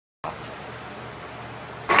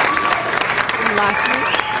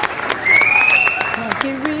Lock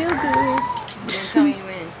it real good. Don't tell me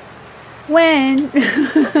when. When?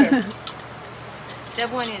 Okay.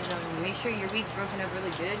 Step one is make sure your wheat's broken up really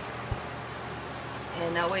good.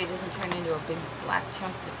 And that way it doesn't turn into a big black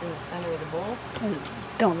chunk that's in the center of the bowl.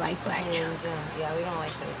 Don't like black and, chunks. yeah, we don't like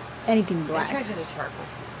those. Anything black. It turns into charcoal.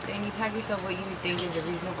 Then you pack yourself what you think is a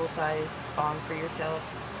reasonable size bomb for yourself.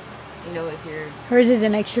 You know, if you're... Hers is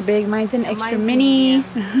an extra big. Mine's an extra mine's mini.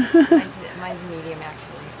 mine's medium,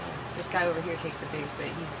 actually. This guy over here takes the bigs, but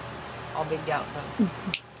he's all bigged out, so...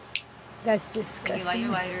 That's And disgusting. you light your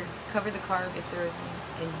lighter, cover the carb if there is one,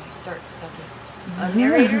 and you start sucking.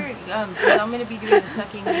 Narrator, since I'm going to be doing the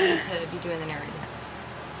sucking, you need to be doing the narrator.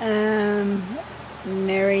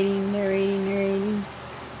 Narrating.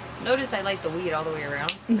 Notice I light the weed all the way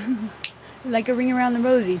around. Like a ring around the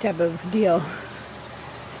rosy type of deal.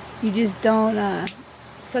 You just don't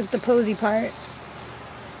suck the posy part.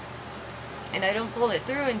 And I don't pull it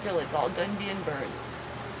through until it's all done being burned.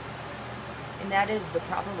 And that is the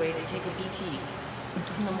proper way to take a BT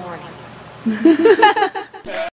in the morning.